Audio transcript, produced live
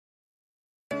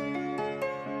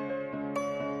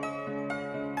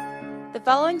The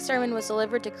following sermon was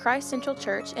delivered to Christ Central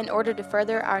Church in order to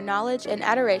further our knowledge and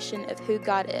adoration of who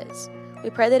God is. We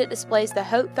pray that it displays the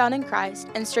hope found in Christ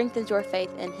and strengthens your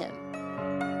faith in Him.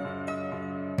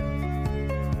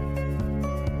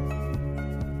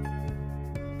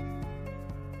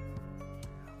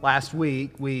 Last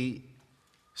week, we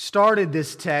started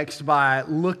this text by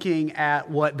looking at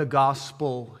what the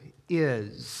gospel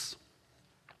is.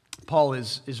 Paul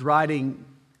is writing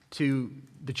to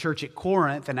the church at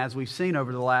Corinth, and as we've seen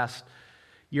over the last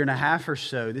year and a half or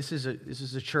so, this is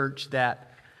a church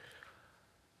that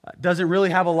doesn't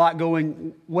really have a lot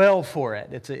going well for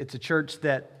it. It's a church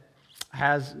that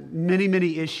has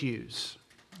many issues.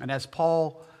 And as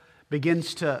Paul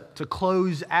begins to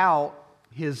close out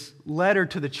his letter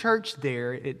to the church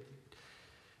there,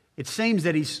 it seems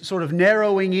that he's sort of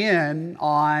narrowing in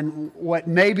on what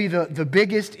may be the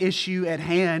biggest issue at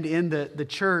hand in the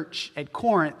church at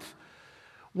Corinth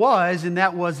was, and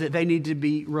that was that they needed to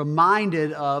be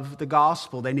reminded of the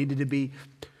gospel. They needed to be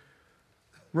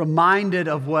reminded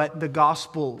of what the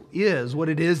gospel is, what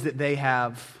it is that they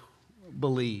have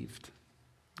believed.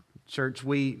 Church,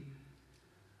 we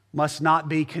must not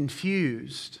be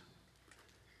confused,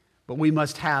 but we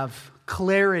must have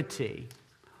clarity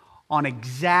on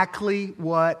exactly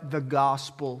what the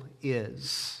gospel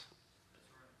is.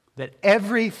 That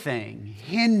everything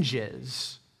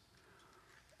hinges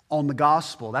on the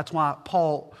gospel. That's why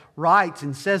Paul writes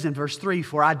and says in verse 3,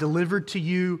 "For I delivered to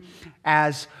you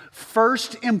as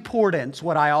first importance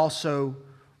what I also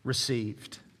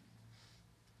received."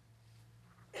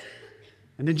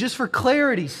 And then just for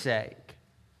clarity's sake,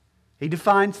 he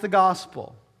defines the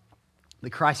gospel. That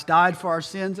Christ died for our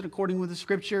sins in accordance with the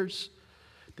Scriptures,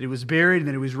 that He was buried, and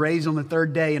that He was raised on the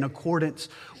third day in accordance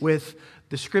with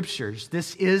the Scriptures.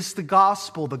 This is the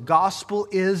gospel. The gospel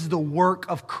is the work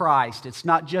of Christ. It's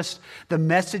not just the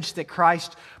message that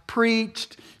Christ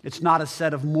preached. It's not a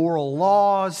set of moral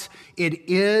laws. It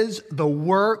is the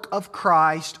work of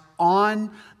Christ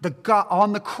on the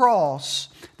cross,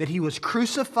 that He was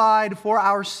crucified for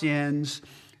our sins,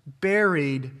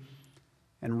 buried,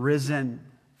 and risen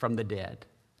from the dead.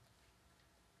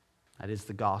 That is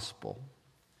the gospel.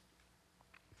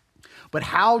 But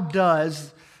how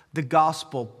does the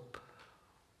gospel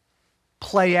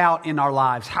play out in our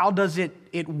lives? How does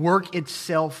it work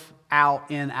itself out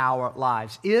in our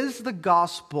lives? Is the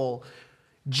gospel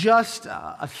just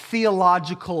a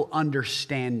theological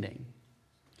understanding?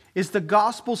 Is the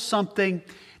gospel something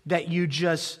that you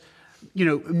just,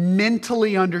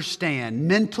 mentally understand,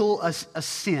 mental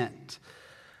assent?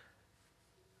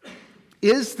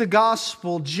 Is the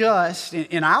gospel just,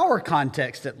 in our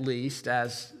context at least,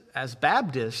 as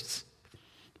Baptists,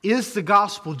 is the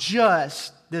gospel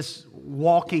just this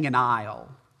walking an aisle,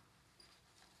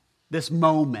 this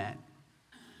moment,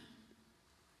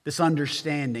 this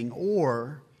understanding,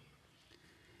 or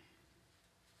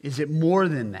is it more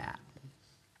than that?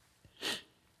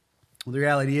 Well, the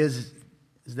reality is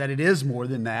that it is more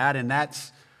than that, and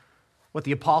that's what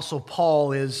the Apostle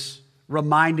Paul is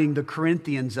reminding the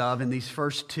Corinthians of in these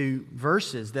first two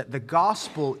verses, that the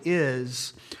gospel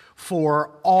is for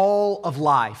all of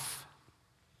life.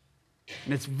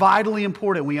 And it's vitally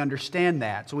important we understand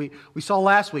that. So we saw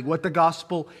last week what the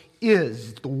gospel is.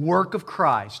 It's the work of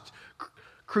Christ,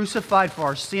 crucified for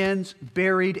our sins,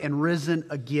 buried, and risen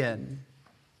again.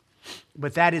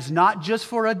 But that is not just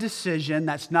for a decision.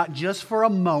 That's not just for a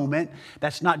moment.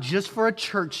 That's not just for a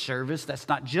church service. That's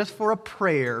not just for a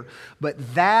prayer.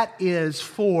 But that is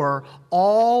for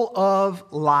all of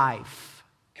life.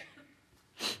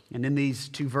 And in these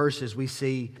two verses, we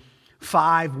see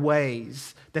 5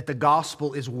 ways that the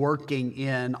gospel is working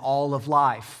in all of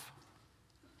life.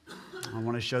 I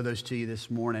want to show those to you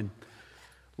this morning.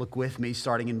 Look with me,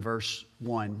 starting in verse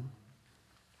 1.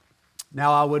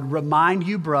 "Now I would remind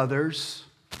you, brothers,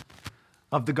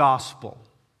 of the gospel."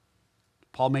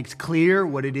 Paul makes clear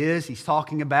what it is he's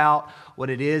talking about, what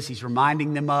it is he's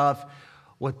reminding them of,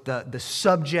 what the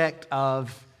subject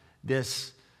of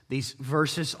these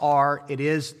verses are. It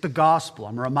is the gospel.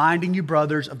 "I'm reminding you,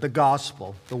 brothers, of the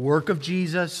gospel, the work of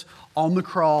Jesus on the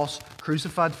cross,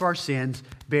 crucified for our sins,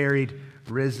 buried,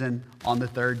 risen on the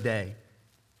third day."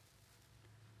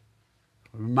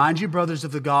 I remind you, brothers,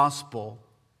 of the gospel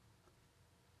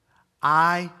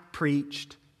I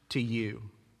preached to you.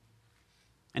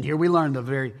 And here we learn the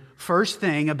very first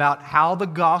thing about how the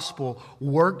gospel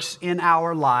works in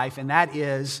our life, and that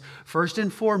is, first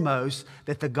and foremost,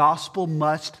 that the gospel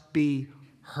must be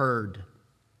heard.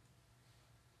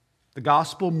 The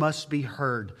gospel must be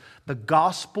heard. The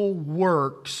gospel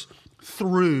works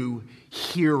through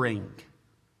hearing.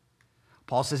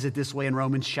 Paul says it this way in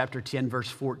Romans chapter 10, verse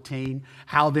 14.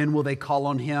 How then will they call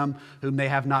on him whom they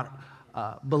have not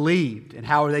believed? And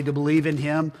how are they to believe in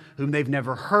him whom they've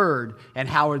never heard? And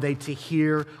how are they to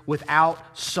hear without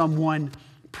someone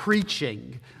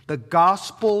preaching? The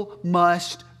gospel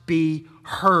must be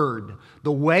heard.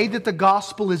 The way that the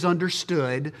gospel is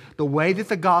understood, the way that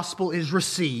the gospel is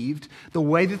received, the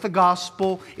way that the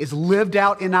gospel is lived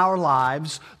out in our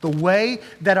lives, the way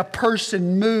that a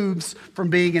person moves from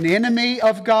being an enemy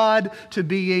of God to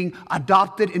being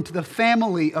adopted into the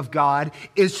family of God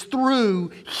is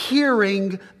through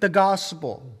hearing the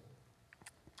gospel.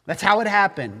 That's how it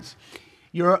happens.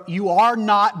 You are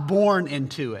not born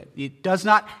into it. It does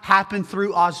not happen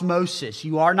through osmosis.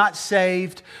 You are not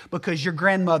saved because your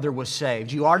grandmother was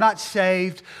saved. You are not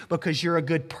saved because you're a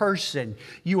good person.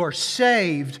 You are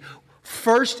saved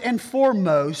first and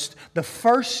foremost, the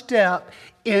first step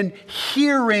in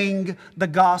hearing the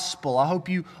gospel. I hope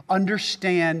you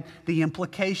understand the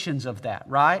implications of that,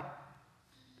 right?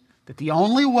 That the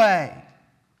only way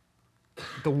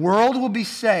the world will be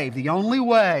saved, the only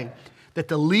way that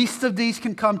the least of these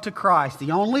can come to Christ,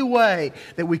 the only way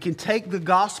that we can take the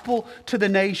gospel to the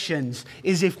nations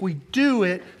is if we do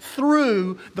it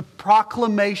through the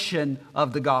proclamation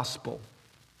of the gospel.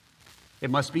 It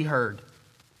must be heard.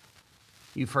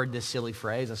 You've heard this silly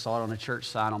phrase. I saw it on a church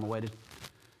sign on the way to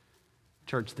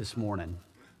church this morning.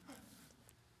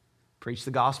 Preach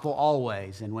the gospel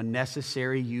always, and when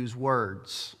necessary, use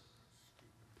words.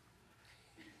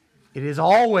 It is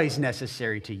always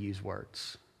necessary to use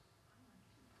words.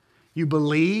 You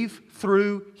believe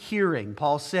through hearing.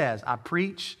 Paul says, I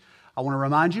want to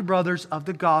remind you, brothers, of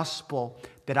the gospel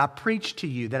that I preached to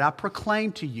you, that I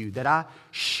proclaimed to you, that I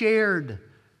shared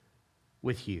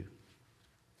with you.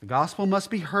 The gospel must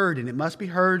be heard, and it must be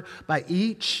heard by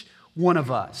each one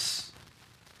of us.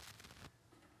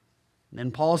 And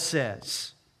then Paul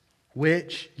says,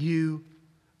 which you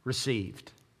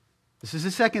received. This is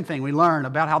the second thing we learn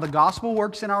about how the gospel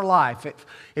works in our life.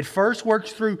 It first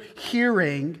works through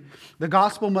hearing. The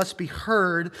gospel must be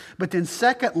heard. But then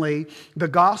secondly, the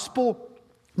gospel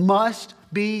must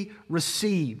be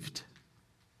received.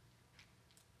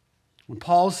 When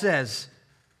Paul says,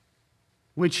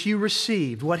 which you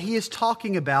received, what he is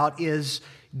talking about is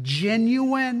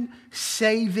genuine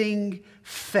saving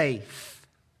faith.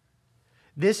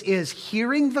 This is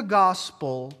hearing the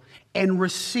gospel and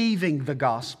receiving the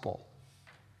gospel.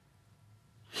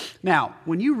 Now,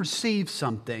 when you receive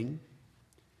something,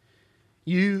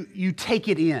 you take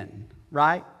it in,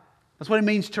 right? That's what it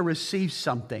means to receive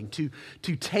something, to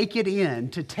take it in,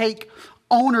 to take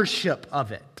ownership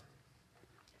of it,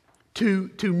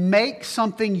 to make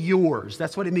something yours.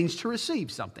 That's what it means to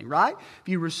receive something, right? If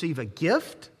you receive a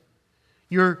gift,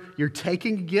 you're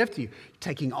taking a gift, you're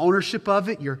taking ownership of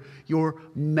it, you're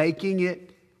making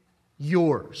it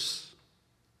yours.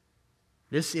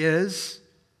 This is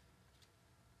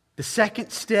the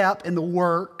second step in the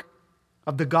work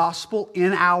of the gospel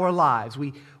in our lives.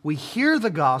 We hear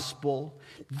the gospel,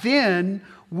 then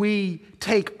we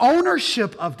take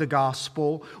ownership of the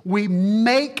gospel, we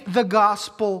make the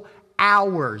gospel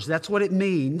ours. That's what it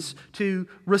means to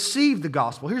receive the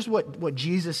gospel. Here's what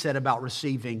Jesus said about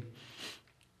receiving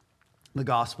the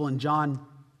gospel, and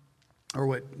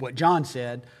what John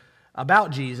said about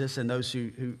Jesus and those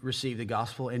who receive the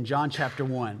gospel in John chapter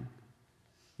 1.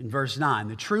 In verse 9,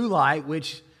 the true light,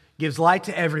 which gives light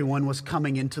to everyone, was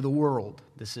coming into the world.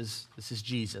 This is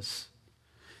Jesus.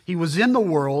 He was in the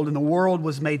world, and the world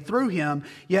was made through him,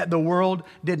 yet the world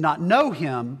did not know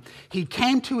him. He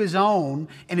came to his own,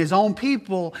 and his own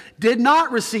people did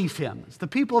not receive him. It's the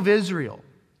people of Israel.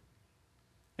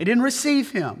 They didn't receive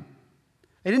him.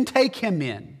 They didn't take him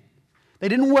in. They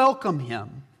didn't welcome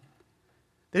him.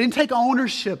 They didn't take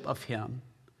ownership of him.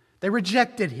 They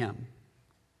rejected him.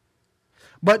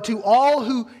 But to all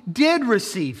who did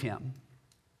receive him,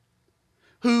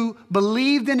 who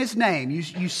believed in his name,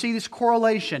 you see this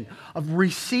correlation of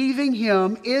receiving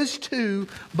him is to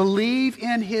believe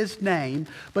in his name.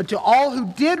 But to all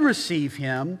who did receive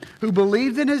him, who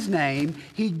believed in his name,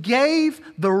 he gave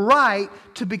the right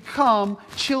to become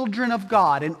children of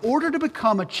God. In order to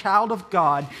become a child of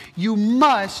God, you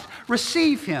must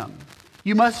receive him.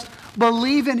 You must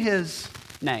believe in his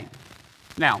name.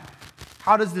 Now,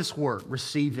 how does this work?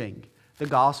 Receiving the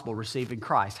gospel, receiving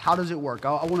Christ. How does it work?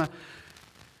 I want to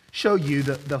show you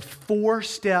the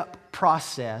four-step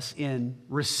process in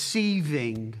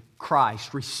receiving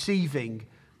Christ, receiving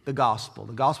the gospel.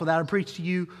 The gospel that I preach to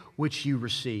you, which you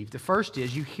receive. The first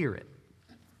is you hear it.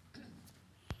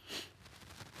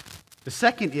 The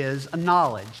second is a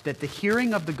knowledge, that the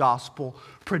hearing of the gospel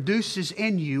produces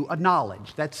in you a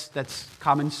knowledge. That's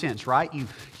common sense, right?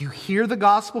 You hear the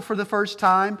gospel for the first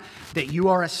time, that you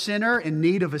are a sinner in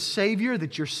need of a Savior,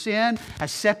 that your sin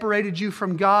has separated you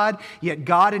from God, yet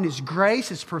God in His grace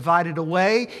has provided a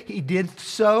way. He did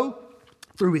so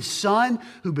through His Son,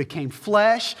 who became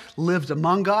flesh, lived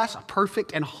among us a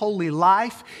perfect and holy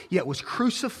life, yet was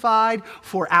crucified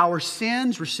for our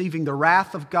sins, receiving the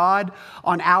wrath of God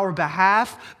on our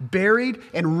behalf, buried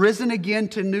and risen again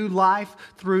to new life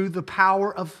through the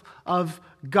power of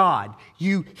God.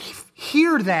 You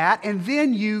hear that, and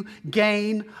then you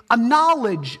gain a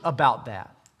knowledge about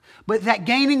that. But that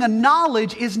gaining a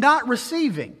knowledge is not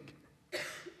receiving.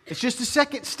 It's just a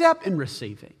second step in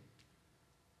receiving.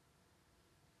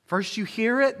 First you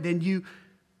hear it, then you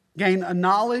gain a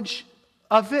knowledge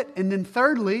of it, and then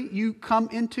thirdly, you come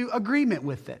into agreement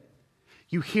with it.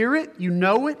 You hear it, you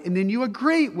know it, and then you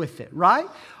agree with it, right?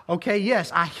 Okay,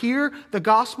 yes, I hear the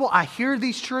gospel, I hear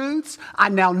these truths, I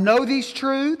now know these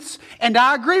truths, and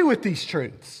I agree with these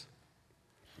truths.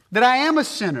 That I am a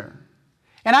sinner,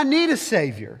 and I need a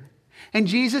Savior, and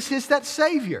Jesus is that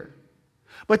Savior.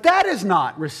 But that is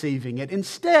not receiving it.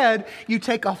 Instead, you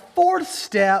take a fourth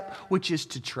step, which is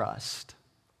to trust.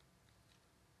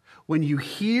 When you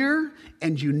hear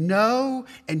and you know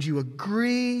and you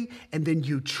agree and then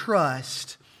you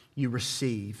trust, you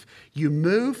receive. You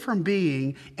move from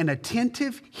being an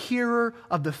attentive hearer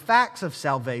of the facts of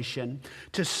salvation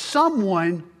to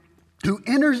someone who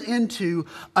enters into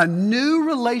a new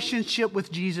relationship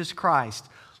with Jesus Christ.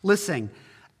 Listen,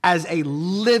 as a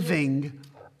living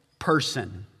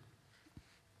person.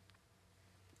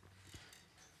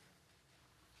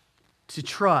 To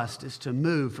trust is to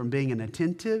move from being an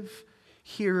attentive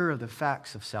hearer of the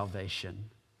facts of salvation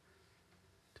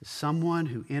to someone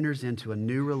who enters into a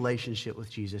new relationship with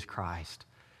Jesus Christ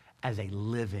as a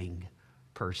living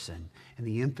person. And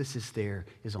the emphasis there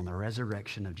is on the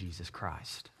resurrection of Jesus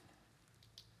Christ.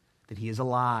 That He is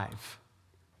alive.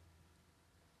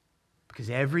 Because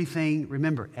everything,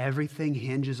 remember, everything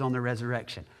hinges on the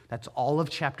resurrection. That's all of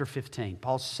chapter 15.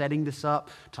 Paul's setting this up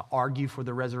to argue for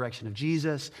the resurrection of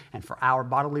Jesus and for our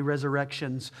bodily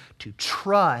resurrections. To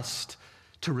trust,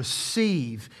 to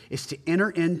receive, is to enter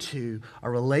into a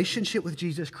relationship with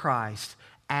Jesus Christ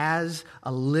as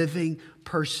a living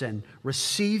person.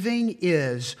 Receiving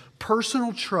is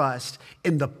personal trust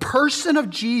in the person of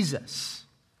Jesus,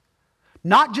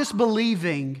 not just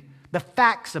believing the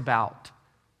facts about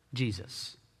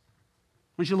Jesus.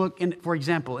 Once you look, for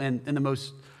example, in the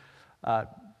most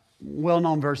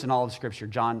well-known verse in all of Scripture,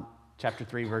 John chapter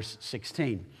 3, verse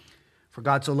 16. For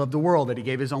God so loved the world that He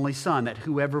gave His only Son, that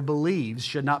whoever believes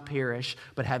should not perish,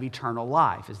 but have eternal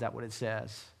life. Is that what it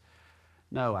says?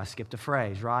 No, I skipped a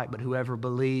phrase, right? But whoever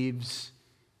believes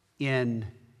in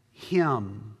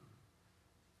Him.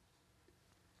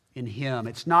 In Him.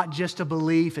 It's not just a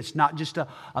belief. It's not just a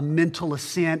mental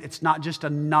assent. It's not just a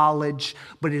knowledge,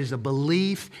 but it is a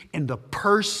belief in the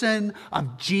person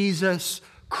of Jesus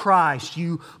Christ.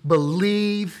 You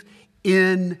believe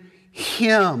in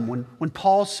Him. When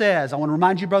Paul says, I want to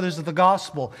remind you, brothers, of the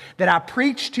gospel that I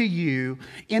preached to you,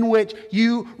 in which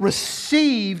you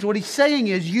received, what he's saying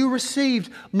is you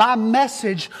received my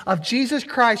message of Jesus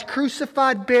Christ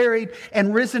crucified, buried,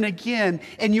 and risen again.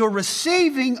 And your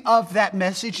receiving of that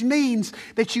message means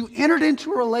that you entered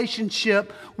into a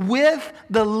relationship with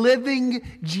the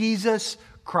living Jesus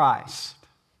Christ.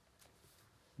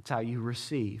 That's how you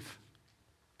receive.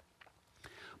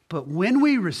 But when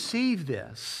we receive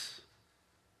this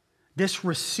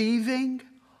receiving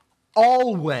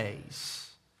always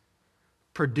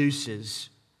produces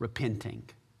repenting.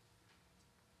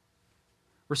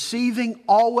 Receiving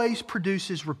always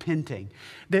produces repenting.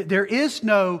 There is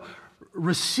no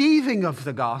receiving of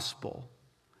the gospel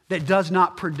that does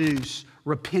not produce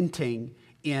repenting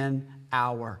in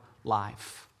our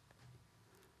life.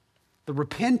 The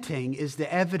repenting is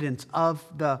the evidence of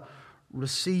the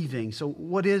receiving. So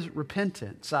what is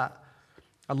repentance?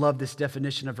 I love this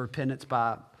definition of repentance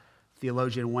by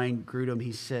theologian Wayne Grudem.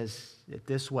 He says it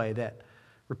this way, that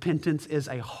repentance is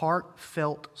a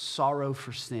heartfelt sorrow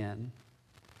for sin,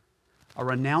 a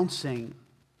renouncing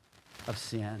of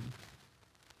sin,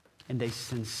 and a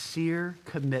sincere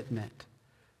commitment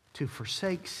to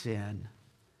forsake sin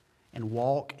and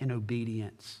walk in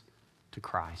obedience to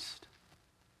Christ.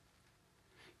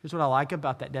 Here's what I like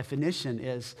about that definition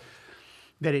is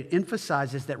that it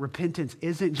emphasizes that repentance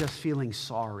isn't just feeling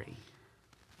sorry.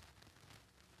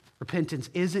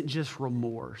 Repentance isn't just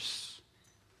remorse.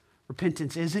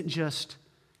 Repentance isn't just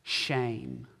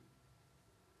shame.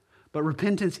 But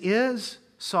repentance is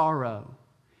sorrow.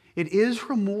 It is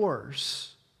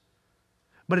remorse,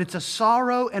 but it's a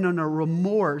sorrow and a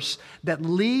remorse that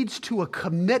leads to a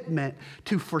commitment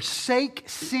to forsake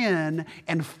sin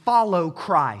and follow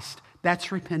Christ.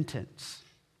 That's repentance.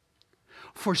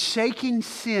 Forsaking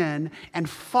sin and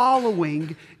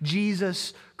following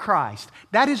Jesus Christ.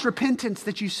 That is repentance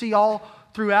that you see all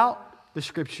throughout the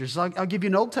Scriptures. I'll give you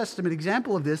an Old Testament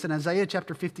example of this in Isaiah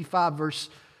chapter 55, verse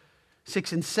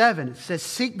 6 and 7. It says,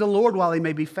 "Seek the Lord while he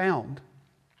may be found.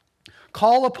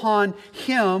 Call upon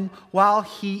him while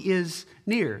he is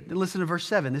near." Then listen to verse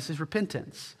 7. This is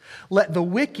repentance. "Let the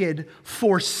wicked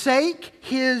forsake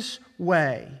his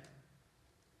way,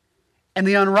 and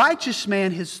the unrighteous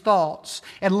man his thoughts,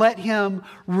 and let him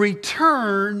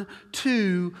return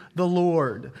to the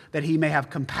Lord, that he may have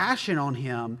compassion on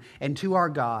him and to our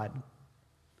God,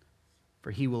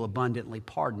 for he will abundantly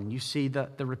pardon." You see the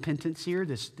repentance here,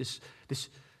 this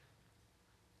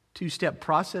two-step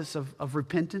process of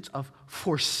repentance, of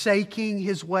forsaking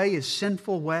his way, his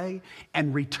sinful way,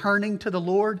 and returning to the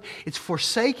Lord. It's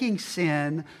forsaking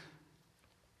sin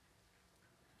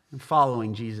and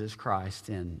following Jesus Christ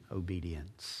in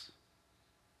obedience.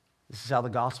 This is how the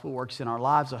gospel works in our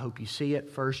lives. I hope you see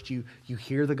it. First, you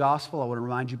hear the gospel. I want to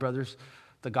remind you, brothers,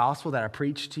 the gospel that I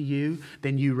preached to you.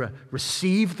 Then you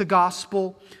receive the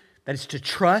gospel. That is to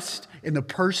trust in the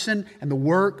person and the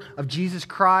work of Jesus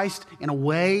Christ in a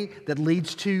way that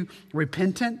leads to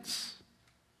repentance.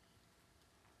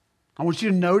 I want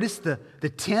you to notice the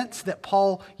tense that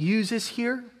Paul uses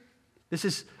here. This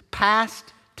is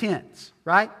past tense,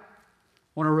 right?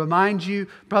 I want to remind you,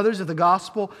 brothers, of the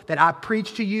gospel that I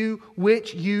preached to you,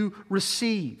 which you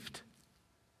received.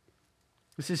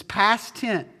 This is past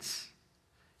tense.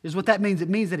 Is what that means. It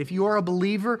means that if you are a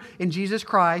believer in Jesus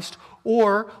Christ,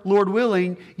 or, Lord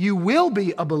willing, you will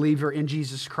be a believer in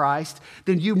Jesus Christ,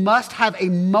 then you must have a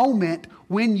moment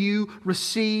when you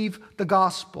receive the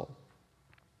gospel.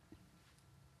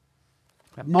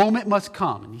 That moment must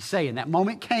come. And he's saying that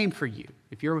moment came for you.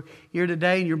 If you're here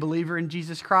today and you're a believer in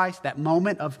Jesus Christ, that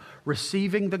moment of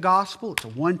receiving the gospel, it's a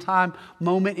one-time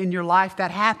moment in your life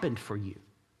that happened for you.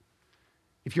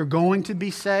 If you're going to be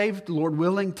saved, Lord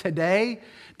willing, today,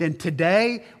 then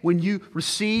today, when you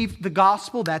receive the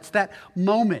gospel, that's that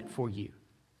moment for you.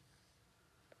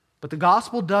 But the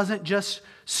gospel doesn't just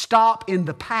stop in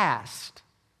the past.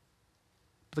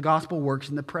 The gospel works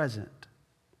in the present.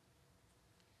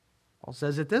 Paul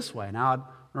says it this way. Now, I want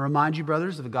to remind you,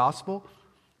 brothers, of the gospel.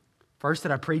 First,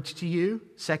 that I preached to you.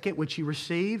 Second, which you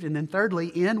received. And then thirdly,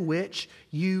 in which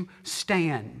you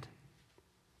stand.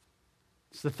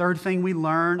 It's the third thing we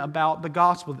learn about the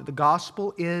gospel, that the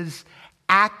gospel is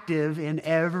active in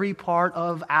every part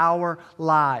of our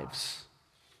lives.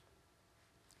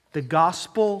 The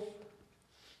gospel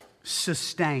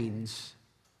sustains.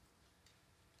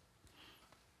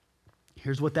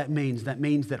 Here's what that means. That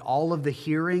means that all of the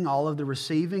hearing, all of the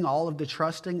receiving, all of the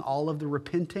trusting, all of the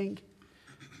repenting,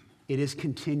 it is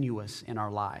continuous in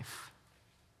our life.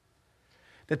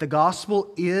 That the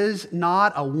gospel is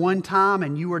not a one-time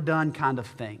and you are done kind of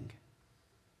thing.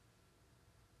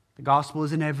 The gospel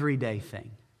is an everyday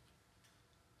thing.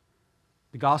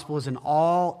 The gospel is an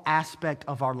all aspect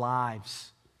of our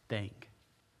lives thing.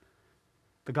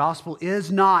 The gospel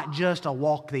is not just a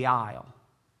walk the aisle,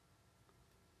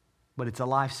 but it's a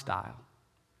lifestyle.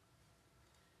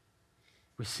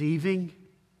 Receiving,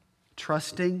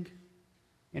 trusting,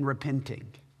 and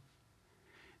repenting.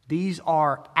 These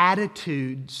are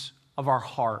attitudes of our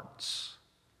hearts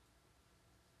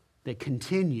that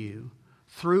continue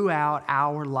throughout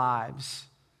our lives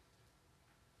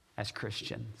as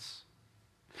Christians.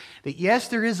 That yes,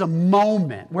 there is a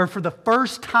moment where for the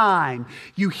first time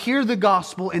you hear the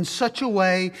gospel in such a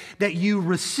way that you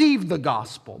receive the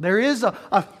gospel. There is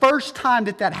a first time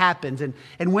that happens.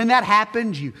 And when that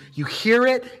happens, you hear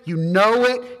it, you know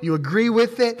it, you agree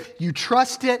with it, you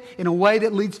trust it in a way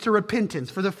that leads to repentance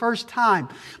for the first time.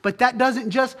 But that doesn't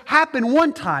just happen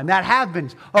one time. That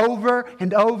happens over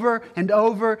and over and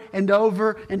over and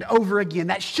over and over again.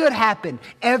 That should happen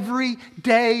every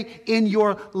day in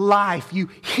your life. You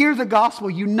hear the gospel,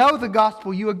 you know the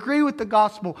gospel, you agree with the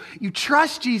gospel, you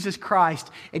trust Jesus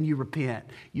Christ, and you repent.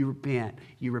 You repent.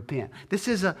 You repent. This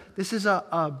is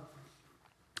an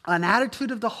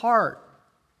attitude of the heart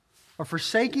of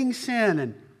forsaking sin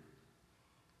and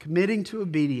committing to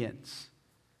obedience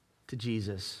to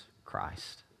Jesus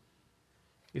Christ.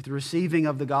 If the receiving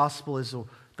of the gospel is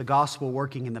the gospel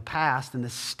working in the past, then the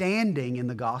standing in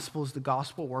the gospel is the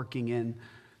gospel working in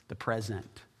the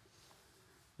present.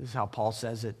 This is how Paul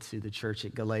says it to the church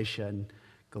at Galatia in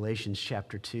Galatians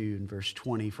chapter 2 and verse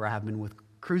 20. "For I have been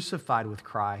crucified with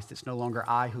Christ. It's no longer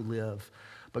I who live,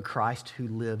 but Christ who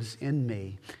lives in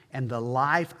me. And the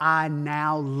life I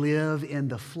now live in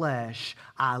the flesh,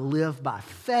 I live by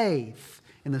faith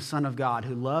in the Son of God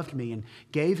who loved me and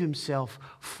gave himself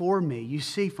for me. You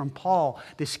see from Paul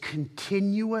this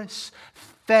continuous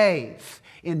faith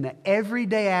in the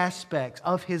everyday aspects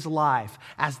of his life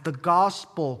as the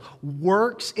gospel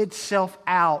works itself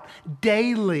out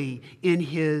daily in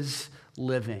his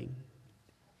living.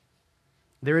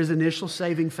 There is initial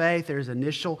saving faith, there is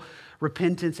initial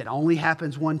repentance. It only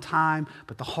happens one time,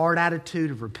 but the hard attitude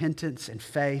of repentance and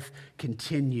faith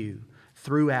continue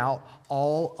throughout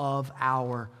all of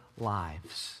our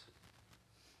lives.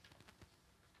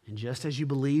 And just as you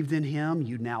believed in him,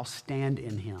 you now stand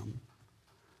in him.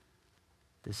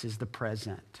 This is the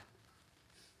present.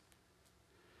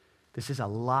 This is a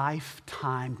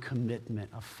lifetime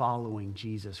commitment of following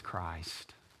Jesus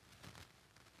Christ.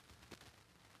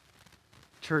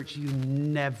 Church, you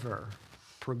never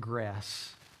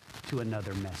progress to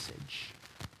another message.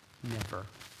 Never.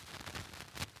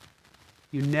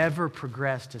 You never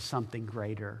progress to something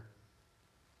greater.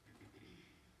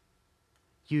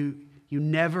 You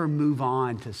never move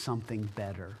on to something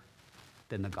better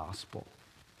than the gospel.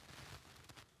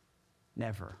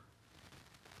 Never.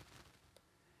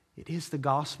 It is the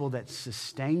gospel that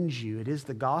sustains you. It is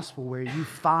the gospel where you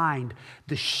find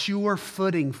the sure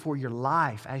footing for your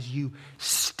life as you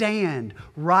stand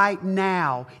right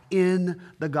now in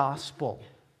the gospel.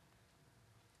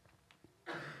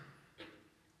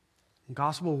 The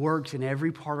gospel works in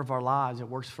every part of our lives. It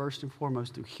works first and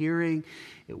foremost through hearing.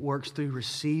 It works through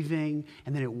receiving.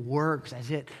 And then it works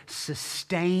as it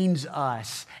sustains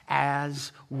us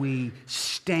as we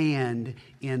stand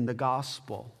in the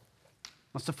gospel.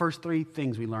 That's the first three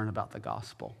things we learn about the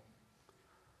gospel.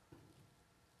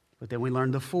 But then we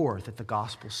learn the fourth, that the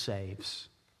gospel saves.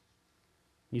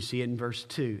 You see it in verse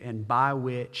 2, and by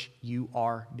which you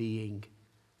are being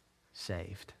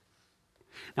saved.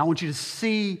 Now I want you to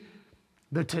see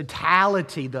the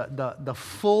totality, the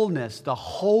fullness, the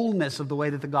wholeness of the way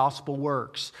that the gospel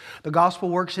works. The gospel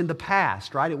works in the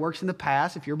past, right? It works in the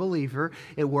past. If you're a believer,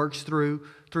 it works through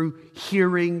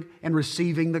hearing and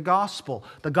receiving the gospel.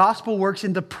 The gospel works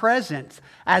in the present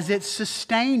as it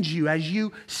sustains you, as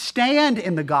you stand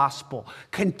in the gospel,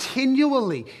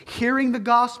 continually hearing the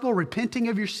gospel, repenting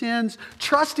of your sins,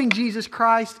 trusting Jesus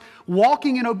Christ,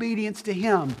 walking in obedience to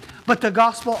him. But the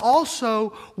gospel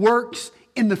also works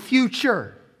in the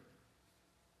future,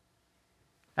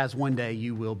 as one day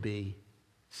you will be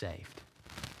saved.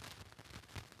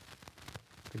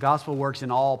 The gospel works in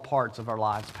all parts of our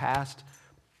lives, past,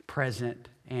 present,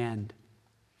 and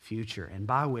future, and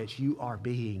by which you are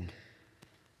being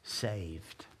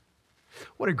saved.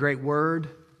 What a great word.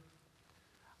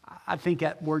 I think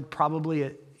that word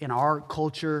probably in our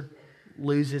culture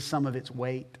loses some of its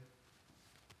weight.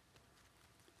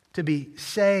 To be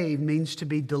saved means to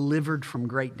be delivered from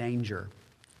great danger.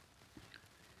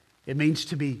 It means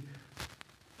to be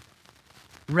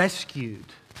rescued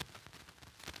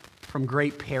from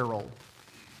great peril.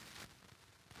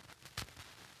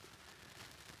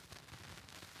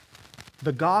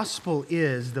 The gospel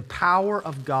is the power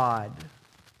of God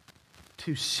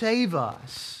to save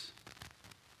us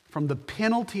from the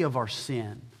penalty of our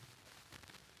sin,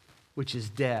 which is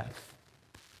death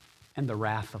and the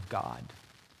wrath of God.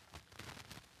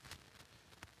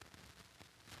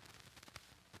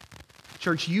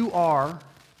 Church, you are,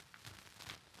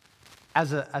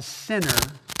 as a sinner,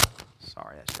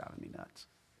 sorry, that's driving me nuts,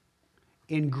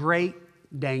 in great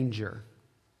danger.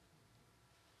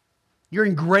 You're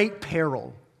in great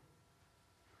peril.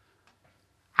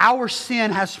 Our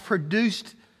sin has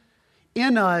produced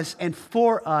in us and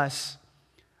for us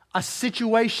a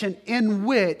situation in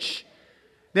which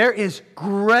there is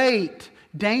great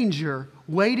danger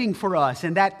waiting for us,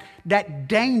 and that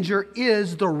danger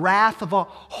is the wrath of a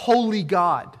holy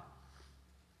God.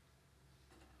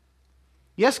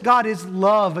 Yes, God is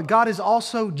love, but God is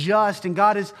also just, and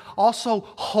God is also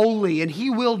holy, and he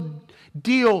will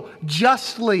deal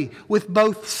justly with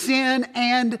both sin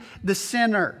and the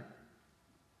sinner.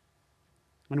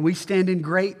 And we stand in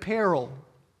great peril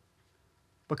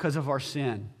because of our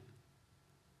sin.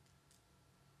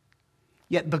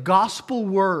 Yet the gospel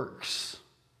works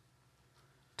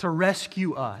to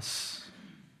rescue us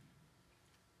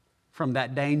from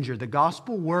that danger. The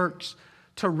gospel works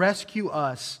to rescue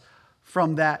us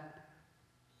from that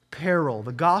peril.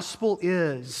 The gospel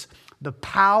is the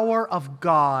power of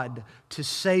God to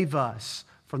save us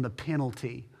from the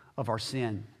penalty of our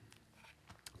sin.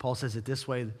 Paul says it this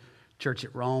way, the church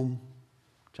at Rome,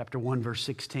 chapter 1, verse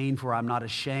 16, "For I'm not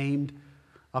ashamed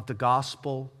of the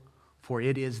gospel, for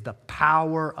it is the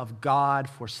power of God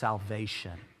for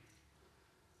salvation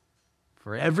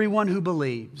for everyone who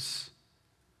believes,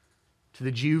 to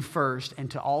the Jew first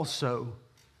and to also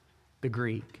the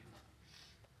Greek.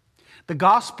 The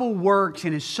gospel works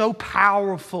and is so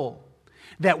powerful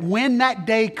that when that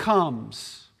day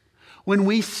comes, when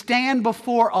we stand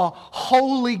before a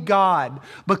holy God,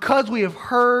 because we have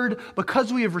heard,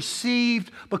 because we have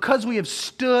received, because we have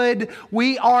stood,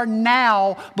 we are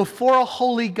now before a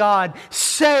holy God,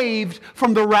 saved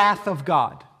from the wrath of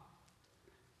God.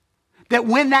 That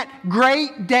when that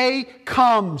great day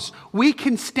comes, we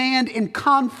can stand in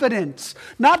confidence,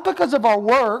 not because of our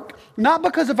work, not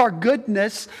because of our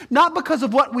goodness, not because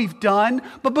of what we've done,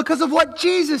 but because of what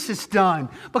Jesus has done,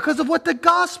 because of what the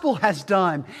gospel has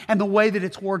done, and the way that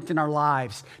it's worked in our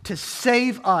lives to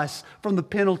save us from the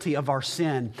penalty of our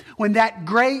sin. When that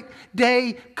great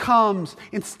day comes,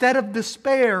 instead of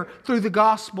despair, through the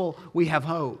gospel, we have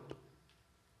hope.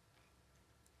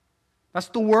 That's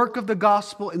the work of the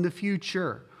gospel in the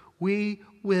future. We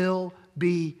will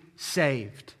be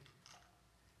saved.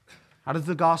 How does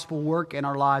the gospel work in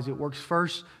our lives? It works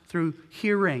first through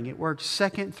hearing. It works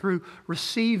second through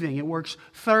receiving. It works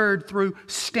third through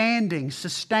standing,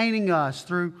 sustaining us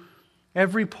through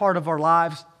every part of our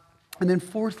lives. And then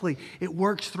fourthly, it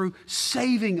works through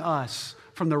saving us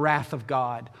from the wrath of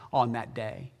God on that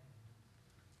day.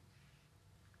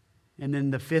 And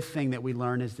then the fifth thing that we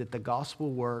learn is that the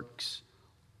gospel works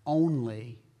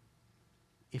only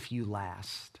if you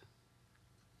last.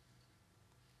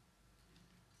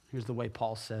 Here's the way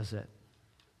Paul says it.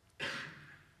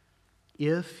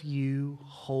 If you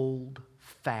hold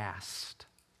fast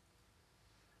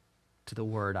to the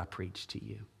word I preached to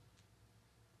you,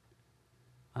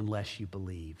 unless you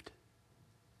believed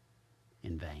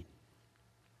in vain.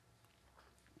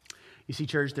 You see,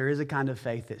 church, there is a kind of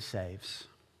faith that saves.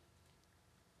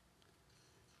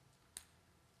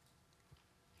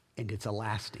 And it's a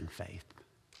lasting faith.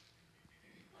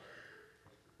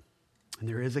 And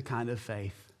there is a kind of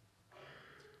faith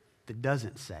that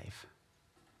doesn't save.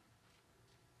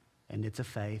 And it's a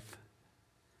faith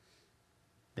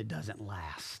that doesn't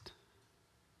last.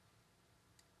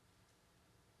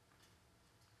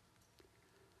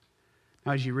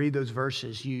 Now, as you read those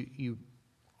verses, you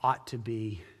ought to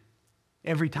be,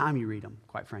 every time you read them,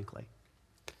 quite frankly,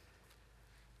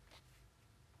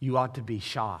 you ought to be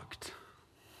shocked.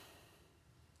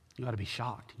 You ought to be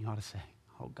shocked. You ought to say,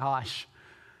 oh gosh,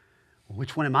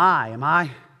 which one am I? Am I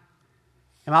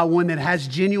one that has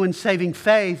genuine saving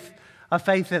faith, a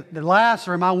faith that lasts,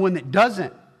 or am I one that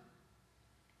doesn't?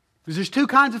 Because there's two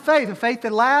kinds of faith, a faith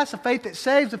that lasts, a faith that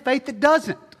saves, a faith that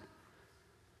doesn't.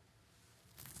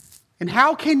 And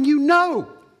how can you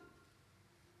know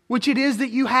which it is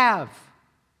that you have?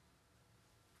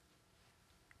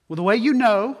 Well, the way you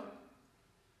know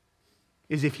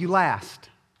is if you last.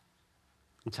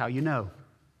 That's how you know.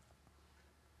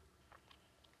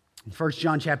 In 1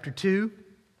 John chapter 2,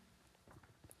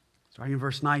 starting in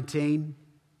verse 19,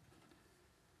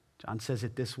 John says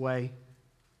it this way,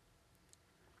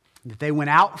 that they went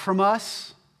out from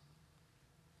us.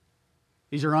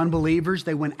 These are unbelievers.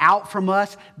 They went out from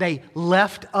us. They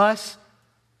left us.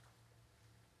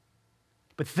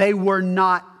 But they were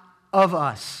not of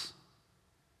us.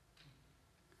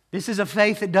 This is a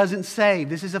faith that doesn't save.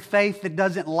 This is a faith that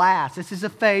doesn't last. This is a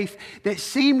faith that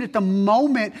seemed at the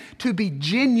moment to be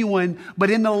genuine,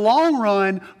 but in the long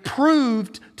run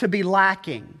proved to be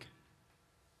lacking.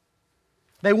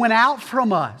 They went out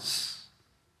from us,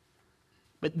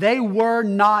 but they were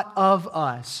not of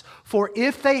us. For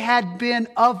if they had been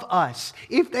of us,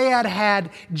 if they had had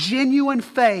genuine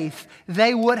faith,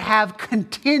 they would have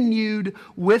continued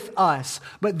with us.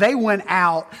 But they went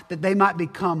out that it might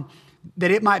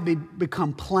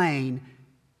become plain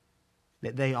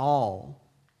that they all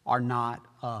are not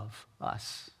of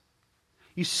us.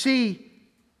 You see,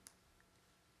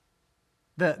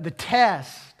 the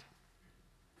test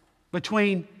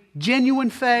between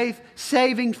genuine faith,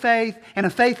 saving faith, and a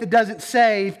faith that doesn't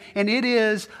save, and it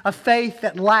is a faith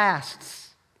that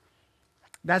lasts.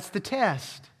 That's the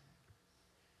test.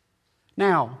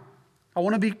 Now, I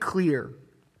want to be clear.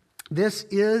 This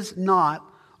is not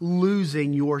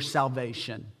losing your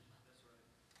salvation.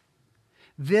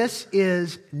 This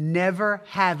is never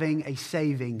having a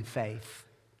saving faith.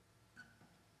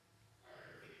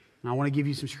 And I want to give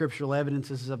you some scriptural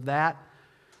evidences of that.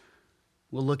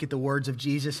 We'll look at the words of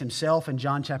Jesus himself in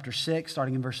John chapter 6,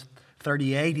 starting in verse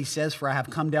 38. He says, "For I have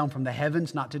come down from the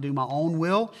heavens not to do my own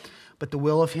will, but the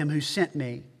will of him who sent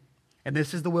me. And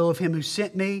this is the will of him who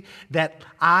sent me, that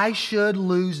I should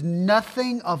lose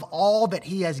nothing of all that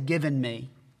he has given me,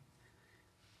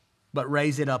 but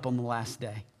raise it up on the last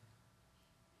day.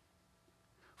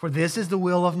 For this is the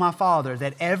will of my Father,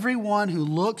 that everyone who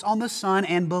looks on the Son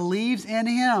and believes in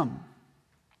him.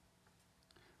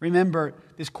 Remember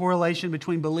this correlation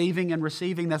between believing and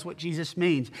receiving. That's what Jesus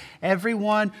means.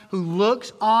 Everyone who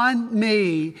looks on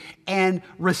me and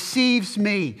receives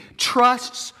me,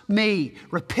 trusts me,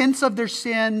 repents of their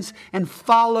sins, and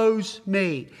follows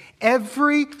me.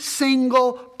 Every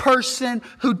single person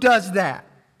who does that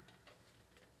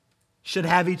should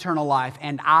have eternal life,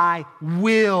 and I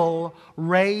will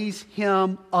raise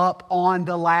him up on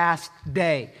the last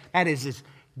day. That is as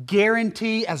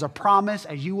guarantee as a promise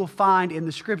as you will find in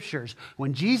the Scriptures.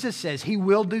 When Jesus says he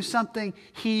will do something,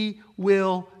 he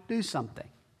will do something.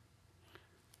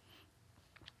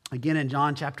 Again in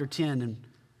John chapter 10 and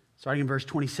starting in verse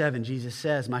 27, Jesus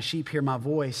says, my sheep hear my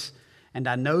voice and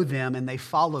I know them and they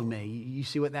follow me. You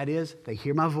see what that is? They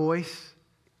hear my voice.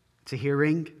 It's a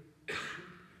hearing.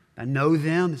 I know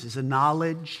them. This is a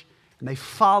knowledge. And they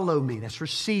follow me. That's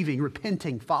receiving,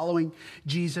 repenting, following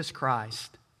Jesus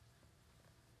Christ.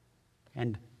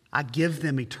 And I give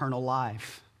them eternal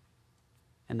life,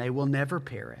 and they will never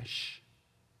perish,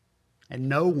 and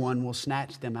no one will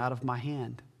snatch them out of my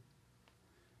hand.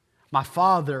 My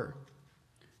Father,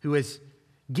 who has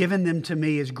given them to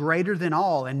me, is greater than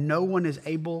all, and no one is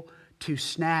able to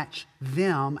snatch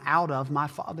them out of my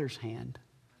Father's hand.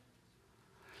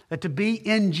 That to be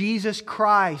in Jesus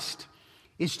Christ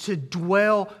is to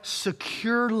dwell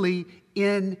securely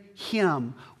in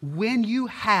him. When you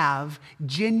have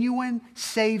genuine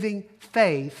saving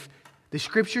faith, the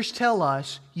Scriptures tell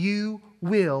us you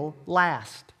will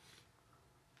last.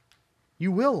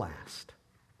 You will last.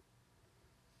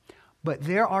 But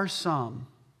there are some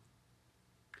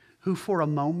who for a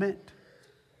moment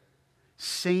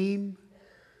seem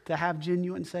to have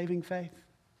genuine saving faith,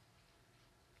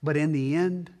 but in the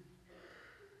end,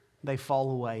 they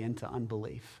fall away into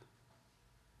unbelief.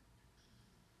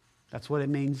 That's what it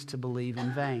means to believe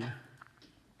in vain.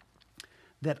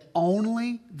 That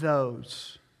only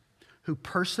those who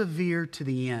persevere to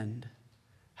the end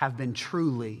have been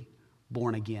truly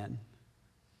born again.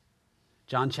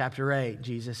 John chapter 8,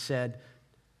 Jesus said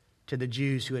to the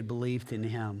Jews who had believed in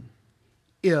him,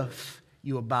 if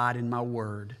you abide in my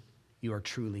word, you are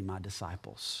truly my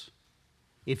disciples.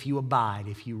 If you abide,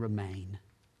 if you remain.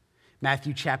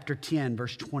 Matthew chapter 10,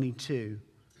 verse 22.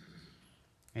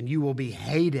 And you will be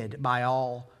hated by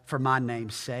all for my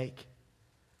name's sake,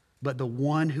 but the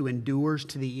one who endures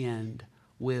to the end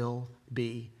will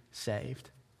be saved.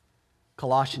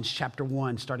 Colossians chapter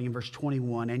 1, starting in verse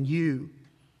 21. And you,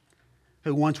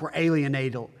 who once were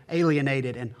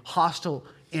alienated and hostile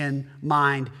in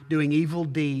mind, doing evil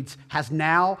deeds, has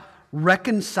now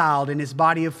reconciled in his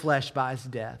body of flesh by his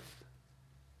death,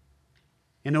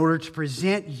 in order to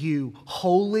present you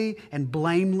holy and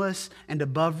blameless and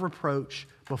above reproach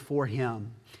before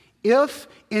him. If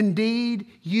indeed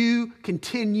you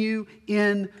continue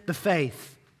in the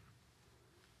faith,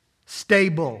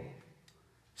 stable,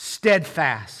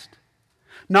 steadfast,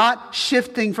 not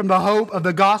shifting from the hope of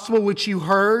the gospel which you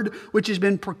heard, which has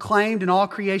been proclaimed in all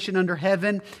creation under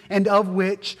heaven, and of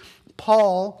which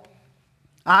Paul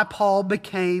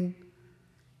became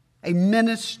a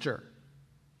minister.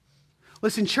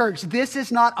 Listen, church, this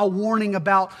is not a warning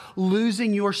about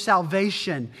losing your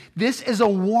salvation. This is a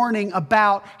warning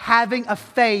about having a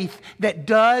faith that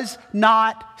does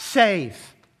not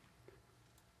save.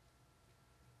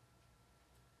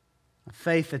 A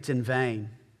faith that's in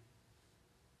vain.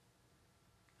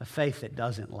 A faith that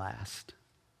doesn't last.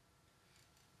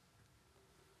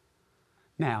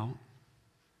 Now,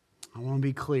 I want to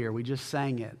be clear. We just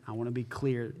sang it. I want to be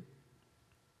clear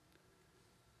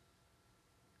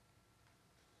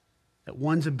that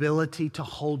one's ability to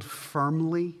hold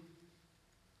firmly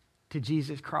to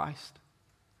Jesus Christ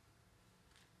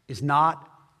is not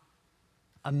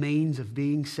a means of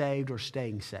being saved or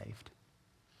staying saved.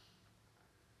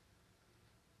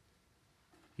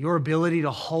 Your ability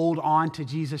to hold on to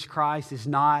Jesus Christ is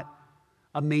not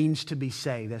a means to be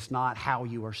saved. That's not how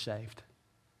you are saved.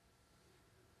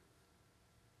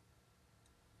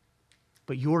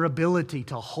 But your ability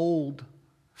to hold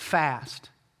fast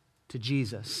to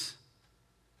Jesus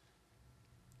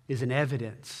is an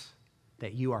evidence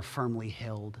that you are firmly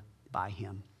held by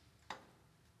him.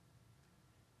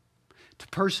 To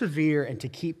persevere and to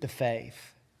keep the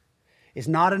faith is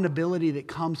not an ability that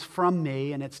comes from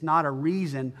me, and it's not a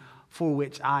reason for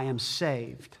which I am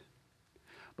saved.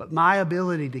 But my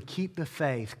ability to keep the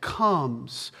faith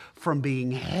comes from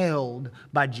being held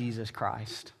by Jesus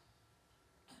Christ.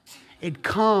 It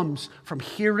comes from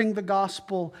hearing the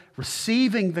gospel,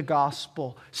 receiving the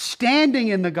gospel, standing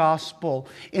in the gospel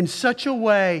in such a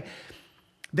way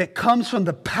that comes from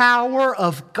the power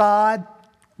of God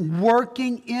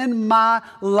working in my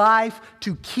life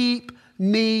to keep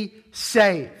me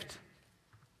saved.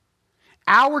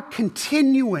 Our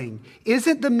continuing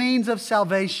isn't the means of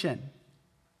salvation,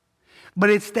 but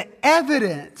it's the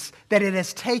evidence that it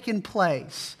has taken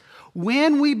place.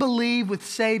 When we believe with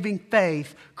saving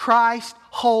faith, Christ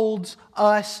holds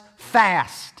us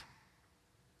fast.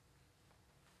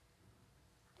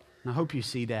 And I hope you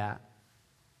see that.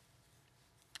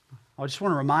 I just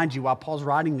want to remind you, while Paul's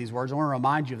writing these words, I want to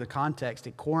remind you of the context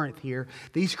at Corinth here.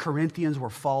 These Corinthians were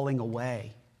falling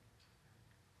away.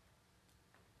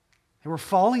 They were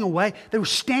falling away. They were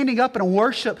standing up in a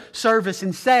worship service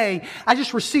and saying, I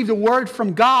just received a word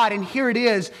from God, and here it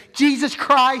is. Jesus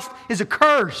Christ is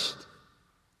accursed.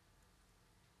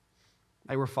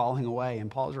 They were falling away, and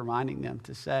Paul's reminding them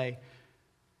to say,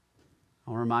 I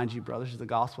want to remind you, brothers, of the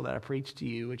gospel that I preached to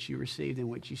you, which you received, in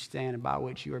which you stand, and by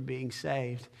which you are being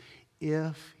saved,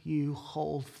 if you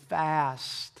hold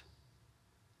fast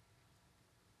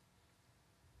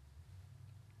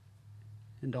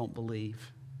and don't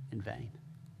believe in vain.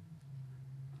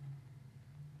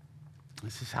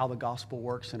 This is how the gospel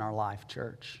works in our life,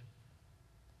 church.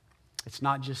 It's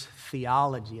not just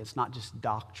theology, it's not just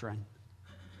doctrine,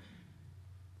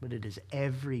 but it is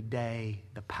every day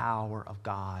the power of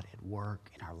God at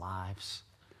work in our lives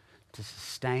to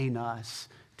sustain us,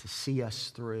 to see us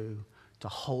through, to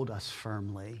hold us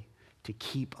firmly, to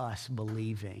keep us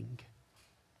believing.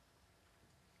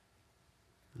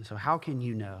 And so how can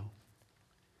you know?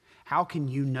 How can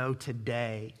you know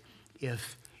today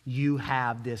if you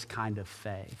have this kind of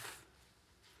faith?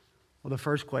 Well, the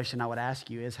first question I would ask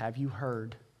you is, have you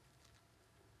heard?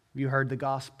 Have you heard the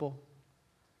gospel?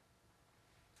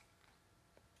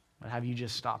 But have you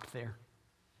just stopped there?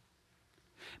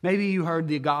 Maybe you heard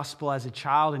the gospel as a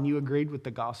child and you agreed with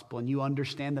the gospel and you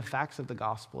understand the facts of the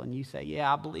gospel and you say,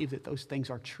 yeah, I believe that those things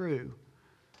are true.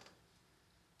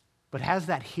 But has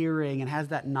that hearing and has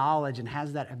that knowledge and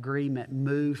has that agreement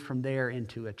moved from there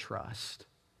into a trust,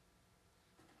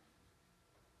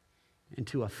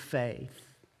 into a faith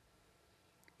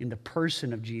in the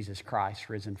person of Jesus Christ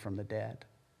risen from the dead,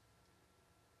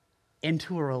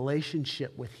 into a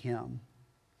relationship with Him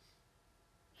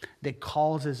that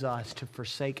causes us to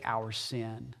forsake our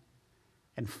sin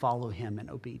and follow Him in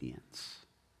obedience?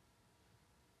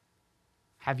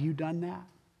 Have you done that?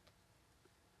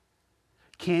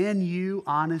 Can you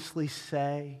honestly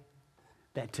say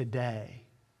that today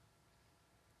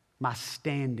my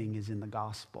standing is in the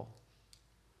gospel?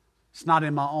 It's not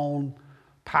in my own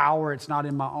power. It's not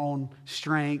in my own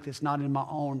strength. It's not in my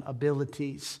own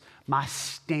abilities. My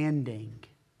standing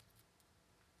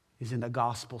is in the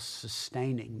gospel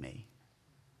sustaining me.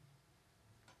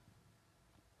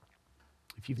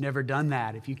 If you've never done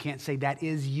that, if you can't say that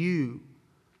is you,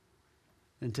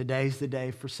 then today's the day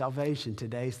for salvation.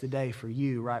 Today's the day for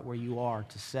you right where you are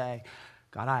to say,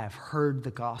 God, I have heard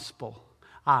the gospel.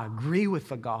 I agree with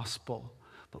the gospel.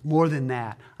 But more than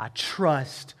that, I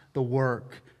trust the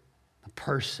work, the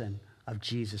person of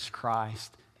Jesus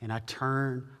Christ. And I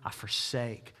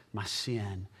forsake my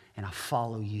sin, and I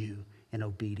follow you in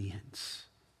obedience.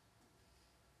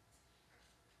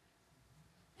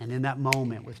 And in that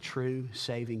moment, with true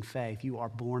saving faith, you are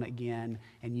born again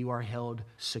and you are held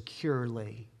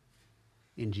securely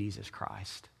in Jesus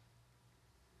Christ.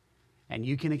 And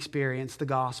you can experience the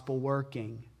gospel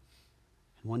working.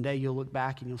 And one day you'll look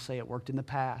back and you'll say it worked in the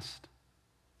past,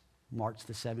 March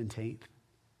the 17th.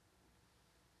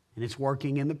 And it's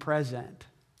working in the present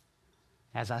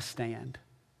as I stand.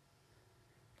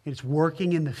 It's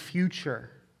working in the future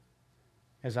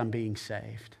as I'm being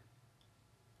saved.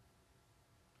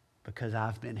 Because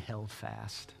I've been held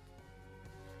fast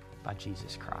by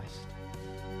Jesus Christ.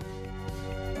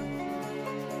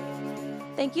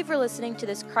 Thank you for listening to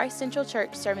this Christ Central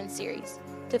Church sermon series.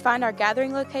 To find our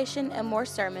gathering location and more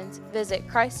sermons, visit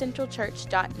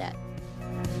christcentralchurch.net.